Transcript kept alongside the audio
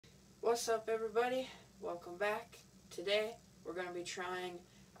What's up, everybody? Welcome back. Today we're going to be trying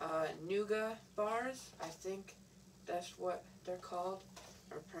Nügabars. I think that's what they're called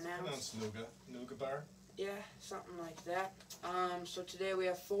or pronounced. Nügabar. Yeah, something like that. So today we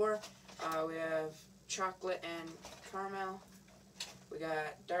have four. We have chocolate and caramel. We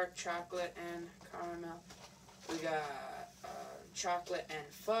got dark chocolate and caramel. We got chocolate and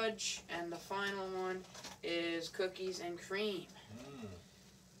fudge, and the final one is cookies and cream.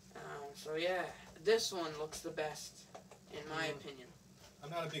 So yeah, this one looks the best, in my opinion. I'm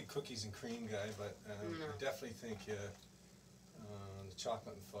not a big cookies and cream guy, but I definitely think the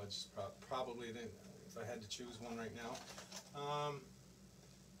chocolate and fudge is probably if I had to choose one right now.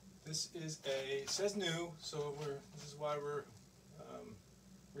 This is it says new, so this is why we're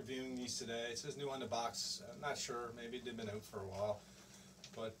reviewing these today. It says new on the box. I'm not sure, maybe they've been out for a while,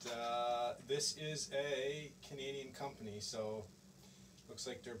 but this is a Canadian company, so looks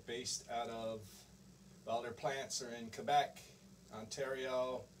like they're based out of, well, their plants are in Quebec,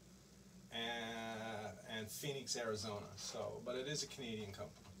 Ontario, and Phoenix, Arizona. So, but it is a Canadian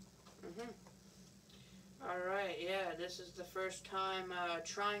company. Alright, yeah, this is the first time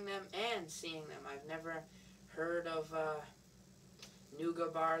trying them and seeing them. I've never heard of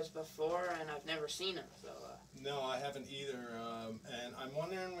Nügabars before, and I've never seen them. So. No, I haven't either, and I'm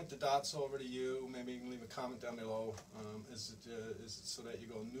wondering with the dots over to you, maybe you can leave a comment down below, is it so that you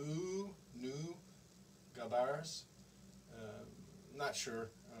go Nügabars? Not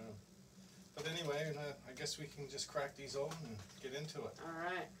sure, but anyway, I guess we can just crack these open and get into it.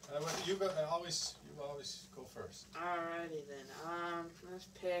 Alright. You always go first. Alrighty then, let's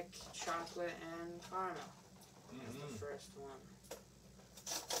pick chocolate and caramel. That's the first one.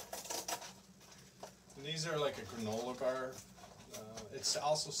 And these are like a granola bar. It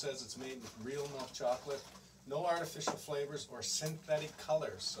also says it's made with real milk chocolate, no artificial flavors or synthetic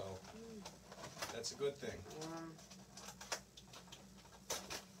colors, so that's a good thing.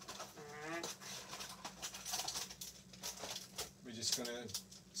 Alright. We're just going to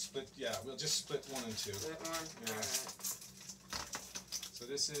split, we'll just split one and two. Split one? Yeah. Alright. So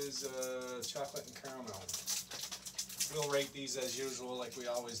this is chocolate and caramel. We'll rate these as usual, like we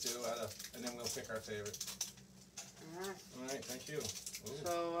always do, and then we'll pick our favorite. Alright, thank you. Ooh.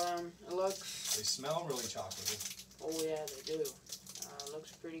 So, it looks... They smell really chocolatey. Oh yeah, they do.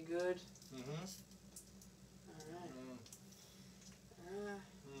 Looks pretty good. Alright.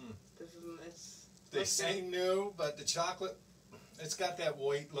 They say new, but the chocolate, it's got that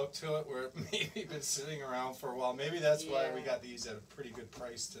white look to it where it maybe been sitting around for a while. Maybe that's why we got these at a pretty good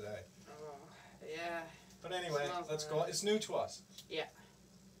price today. Oh, yeah. But anyway, let's go. It's new to us. Yeah.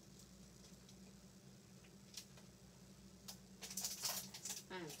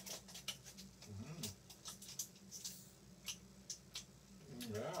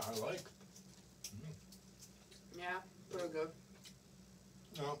 Yeah, I like. Yeah, pretty good.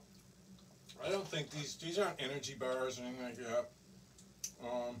 No, I don't think these aren't energy bars or anything like that.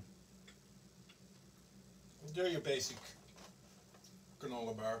 They're your basic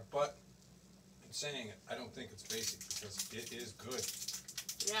granola bar, but in saying it, I don't think it's basic because it is good.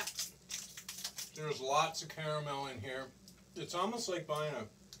 Yeah. There's lots of caramel in here. It's almost like buying a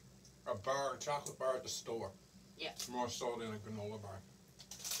chocolate bar at the store. Yeah. More so than a granola bar.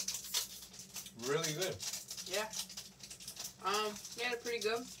 Really good. Yeah. Yeah, they're pretty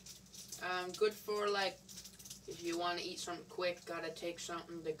good. Good for, like, if you want to eat something quick, gotta take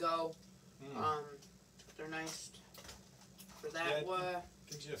something to go. They're nice for that. Yeah,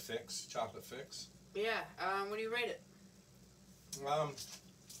 gives you a fix, chocolate fix. Yeah. What do you rate it?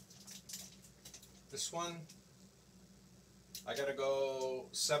 This one, I gotta go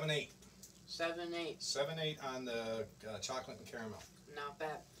 7-8. 7-8. 7-8 on the chocolate and caramel. Not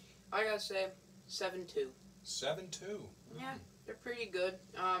bad. I gotta say 7-2. 7-2. Yeah, they're pretty good.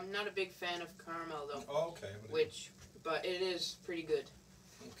 Not a big fan of caramel though. Oh, okay. But it is pretty good.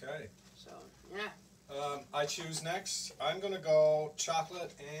 Okay. So yeah. I choose next. I'm gonna go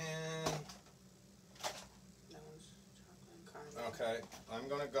chocolate and. That one's chocolate and caramel. Okay, I'm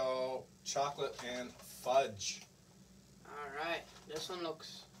gonna go chocolate and fudge. All right, this one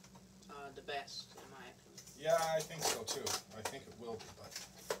looks the best in my opinion. Yeah, I think so too. I think it will be, but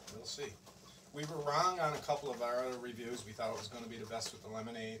we'll see. We were wrong on a couple of our other reviews. We thought it was going to be the best with the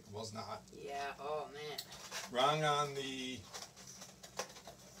lemonade. It was not. Yeah, oh man. Wrong on the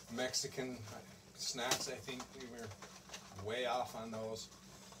Mexican snacks. I think we were way off on those.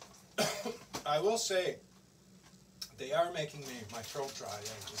 I will say, they are making my throat dry.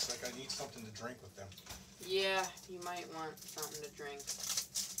 It's like I need something to drink with them. Yeah, you might want something to drink.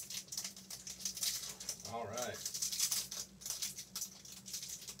 All right.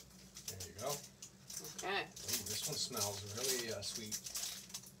 Well, Okay. ooh, this one smells really sweet.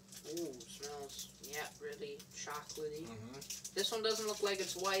 Ooh, smells, yeah, really chocolatey. Mm-hmm. This one doesn't look like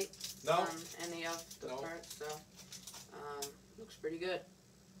it's white No. on any of the No. parts, so looks pretty good.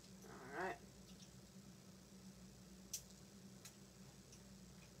 All right.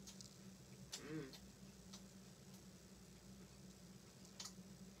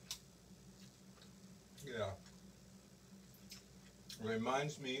 Yeah.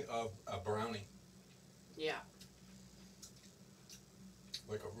 Reminds me of a brownie. Yeah.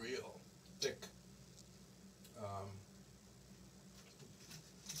 Like a real thick,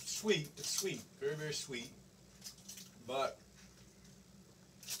 sweet. It's sweet, very, very sweet. But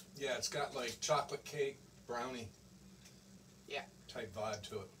yeah, it's got like chocolate cake, brownie. Yeah. Type vibe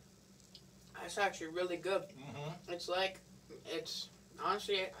to it. It's actually really good. Mm-hmm. It's like, it's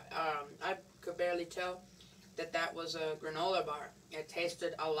honestly, I could barely tell that was a granola bar. It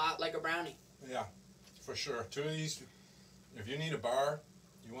tasted a lot like a brownie. Yeah, for sure. Two of these, if you need a bar,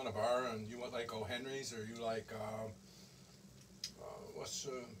 you want a bar and you want like O. Henry's, or you like, what's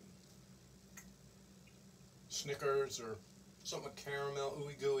Snickers or something with caramel,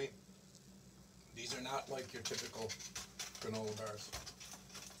 ooey gooey. These are not like your typical granola bars.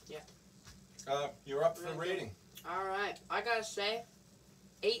 Yeah. You're up for Really rating. All right. I gotta say,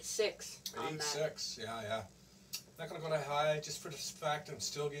 8.6 on that. 8.6, yeah. Not gonna go that high just for the fact I'm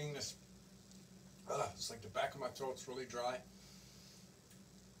still getting this. It's like the back of my throat's really dry.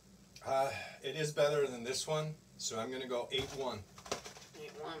 It is better than this one, so I'm gonna go 8.1. 8.1.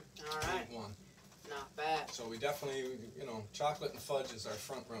 All right. 8.1. Not bad. So we definitely, chocolate and fudge is our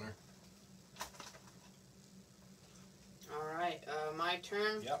front runner. All right. My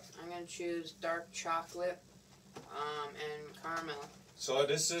turn. Yep. I'm gonna choose dark chocolate and caramel. So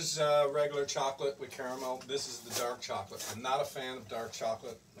this is regular chocolate with caramel. This is the dark chocolate. I'm not a fan of dark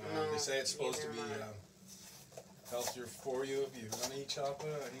chocolate. No, they say it's supposed to be neither am healthier for you if you want to eat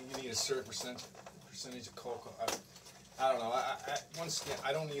chocolate. I think you need a certain percentage of cocoa. I don't know. Once again,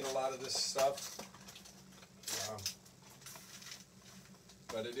 I don't eat a lot of this stuff.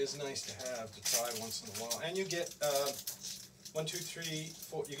 But it is nice to have to try once in a while. And you get 1, 2, 3,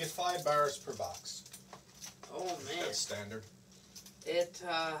 4. You get 5 bars per box. Oh man. That's standard.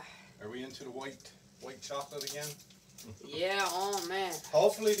 Are we into the white chocolate again? Yeah, oh man.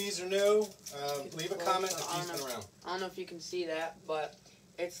 Hopefully these are new. Leave a comment if you've been around. I don't know if you can see that, but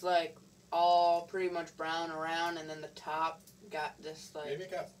it's like all pretty much brown around, and then the top got this like Maybe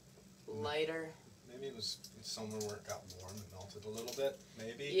it got lighter. Maybe it was somewhere where it got warm and melted a little bit.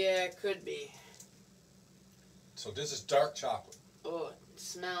 Maybe. Yeah, it could be. So this is dark chocolate. Oh, it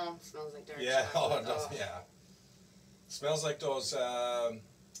smells like dark Yeah. chocolate. Oh, it does. Yeah. Smells like those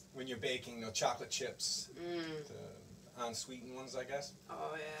when you're baking the chocolate chips, the unsweetened ones, I guess.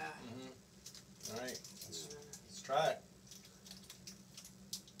 Oh yeah. All right, let's try it.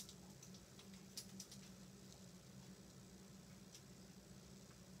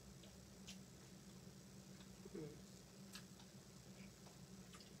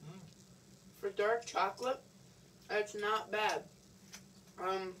 For dark chocolate, it's not bad.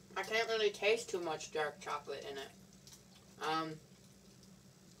 I can't really taste too much dark chocolate in it.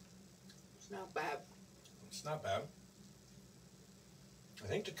 It's not bad. It's not bad. I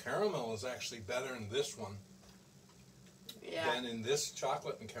think the caramel is actually better in this one than in this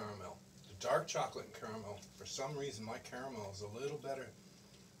chocolate and caramel. The dark chocolate and caramel, for some reason, my caramel is a little better.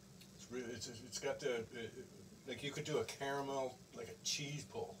 It's really, it's got the, like you could do a caramel, like a cheese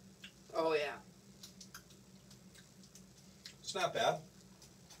pull. Oh yeah. It's not bad.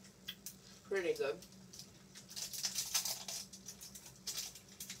 Pretty good.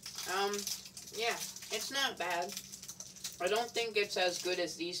 Yeah, it's not bad. I don't think it's as good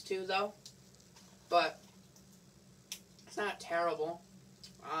as these two though, but it's not terrible.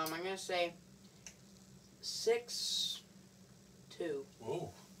 I'm gonna say 6.2. Ooh,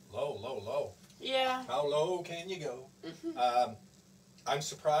 low. Yeah. How low can you go? I'm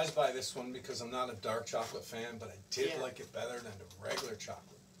surprised by this one because I'm not a dark chocolate fan, but I did like it better than the regular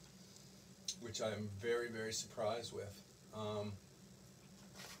chocolate, which I'm very, very surprised with.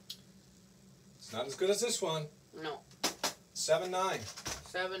 It's not as good as this one. No. 7.9.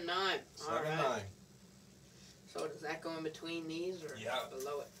 7.9. 7.9. So does that go in between these or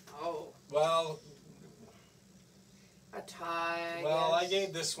below it? Oh. Well, a tie. Well, I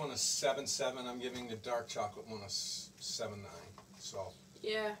gave this one a 7.7. I'm giving the dark chocolate one a 7.9. So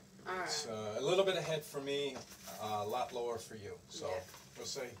yeah, all right. It's a little bit ahead for me, a lot lower for you. So we'll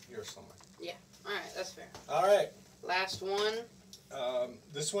say here somewhere. Yeah. All right, that's fair. All right. Last one.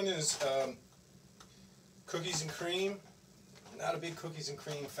 This one is cookies and cream. not a big cookies and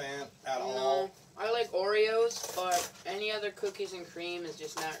cream fan at all. No, I like Oreos, but any other cookies and cream is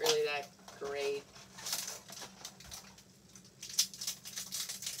just not really that great.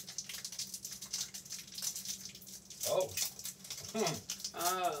 Oh.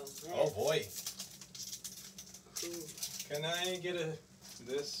 Oh, man. Oh boy. Ooh. Can I get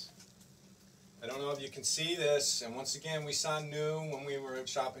this? I don't know if you can see this, and once again, we saw new when we were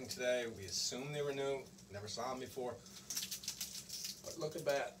shopping today. We assumed they were new, never saw them before. But look at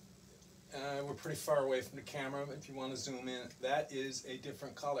that. We're pretty far away from the camera. If you want to zoom in, that is a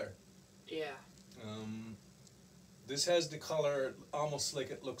different color. Yeah. This has the color almost like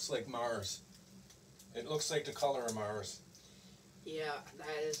it looks like Mars. It looks like the color of Mars. Yeah,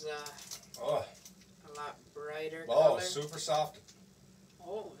 that is Oh. a lot brighter Oh, color. super soft.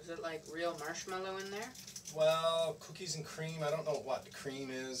 Oh, is it like real marshmallow in there? Well, cookies and cream. I don't know what the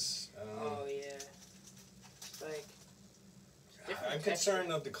cream is. Oh yeah. It's like different I'm texture.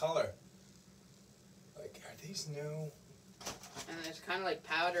 concerned of the color. Like, are these new? And it's kind of like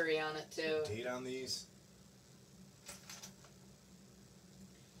powdery on it too. Date on these?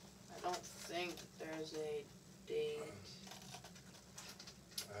 I don't think there's a date.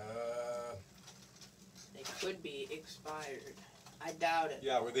 They could be expired. I doubt it.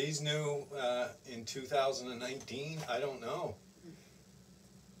 Yeah, were these new in 2019? I don't know.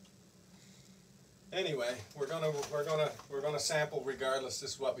 Anyway, we're gonna sample regardless.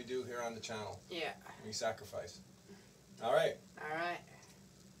 This is what we do here on the channel. Yeah. We sacrifice. All right. All right.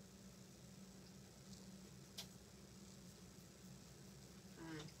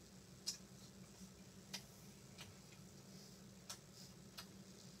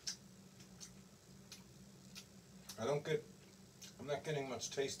 I'm not getting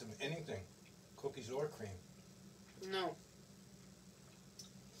much taste of anything, cookies or cream. No.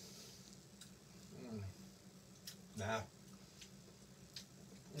 Nah.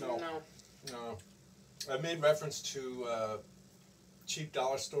 No. No. No. I made reference to cheap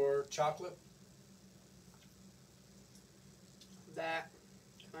dollar store chocolate. That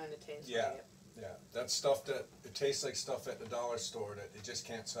kind of tastes Yeah. like it. Yeah, that's stuff that it tastes like stuff at the dollar store that it just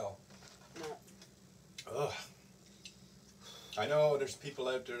can't sell. No. Ugh. I know there's people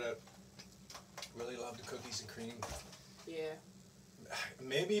out there that really love the cookies and cream. Yeah.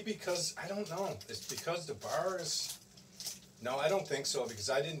 Maybe because, I don't know, it's because the bar is... No, I don't think so, because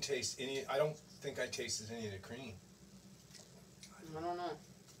I didn't taste any, I don't think I tasted any of the cream. I don't know.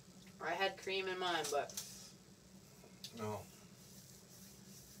 I had cream in mine, but... No.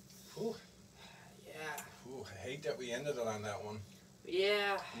 Whew. Yeah. Ooh, I hate that we ended it on that one.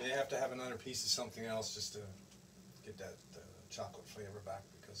 Yeah. May have to have another piece of something else just to get that chocolate flavor back,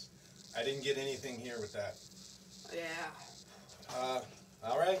 because I didn't get anything here with that. Yeah.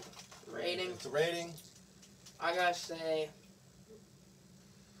 All right. Rating. It's a rating. I gotta say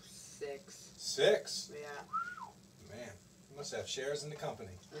 6. 6. Yeah. Man, you must have shares in the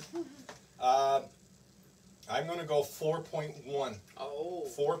company. I'm going to go 4.1. Oh.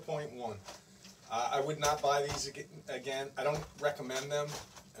 4.1. I would not buy these again. I don't recommend them.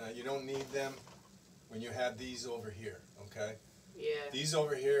 You don't need them when you have these over here, okay? Yeah. These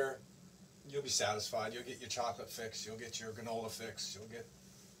over here, you'll be satisfied. You'll get your chocolate fix. You'll get your granola fix. You'll get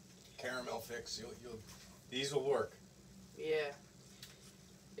caramel fix. These will work. Yeah.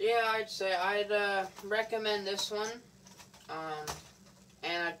 Yeah, I'd say I'd recommend this one.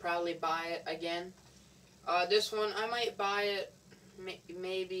 And I'd probably buy it again. This one, I might buy it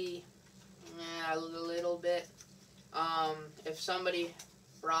maybe a little bit. If somebody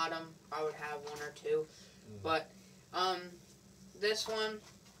brought them, I would have 1 or 2. But this one,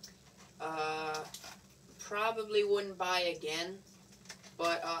 probably wouldn't buy again.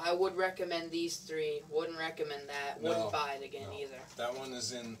 But I would recommend these 3. Wouldn't recommend that. Wouldn't No, buy it again no. either. That one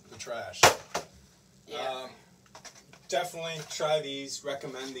is in the trash. Yeah. Definitely try these.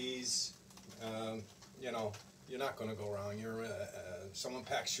 Recommend these. You know, you're not going to go wrong. Someone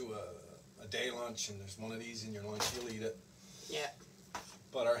packs you a day lunch and there's one of these in your lunch, you'll eat it. Yeah.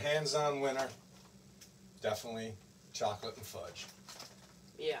 But our hands-on winner, definitely chocolate and fudge.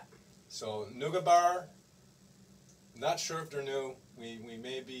 Yeah. So Nügabar, not sure if they're new. We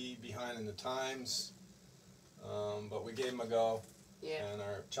may be behind in the times, but we gave them a go. Yeah. And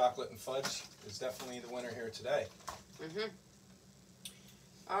our chocolate and fudge is definitely the winner here today. Mhm.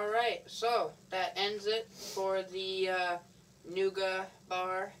 All right, so that ends it for the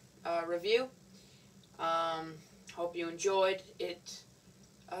Nügabar review. Hope you enjoyed it.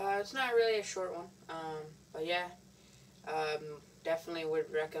 It's not really a short one, but yeah, definitely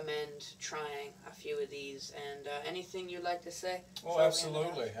would recommend trying a few of these. And anything you'd like to say? Oh,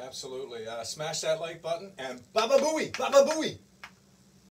 absolutely, absolutely. Smash that like button and baba booey, baba booey.